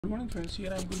Good morning friends,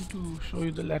 here I am going to show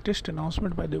you the latest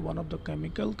announcement by the one of the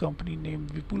chemical company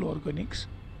named Vipul Organics.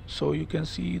 So you can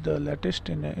see the latest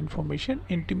information,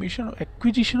 intimation of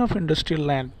acquisition of industrial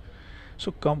land.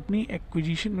 So company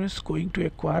acquisition is going to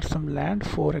acquire some land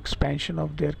for expansion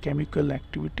of their chemical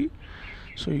activity.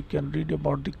 So you can read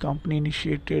about the company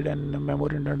initiated and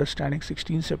memorandum understanding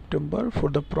 16 September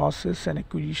for the process and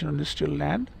acquisition of industrial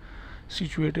land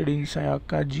situated in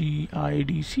Sayaka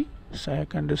GIDC,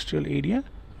 Sayaka Industrial Area,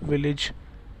 village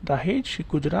Dahej,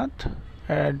 Gujarat,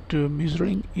 and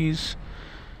measuring is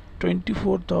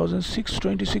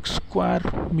 24,626 square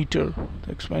meter.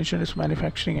 The expansion is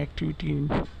manufacturing activity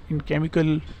in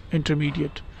chemical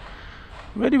intermediate.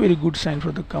 Very good sign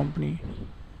for the company.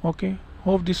 Okay,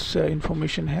 hope this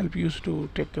information help you to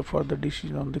take a further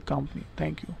decision on the company.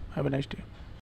 Thank you. Have a nice day.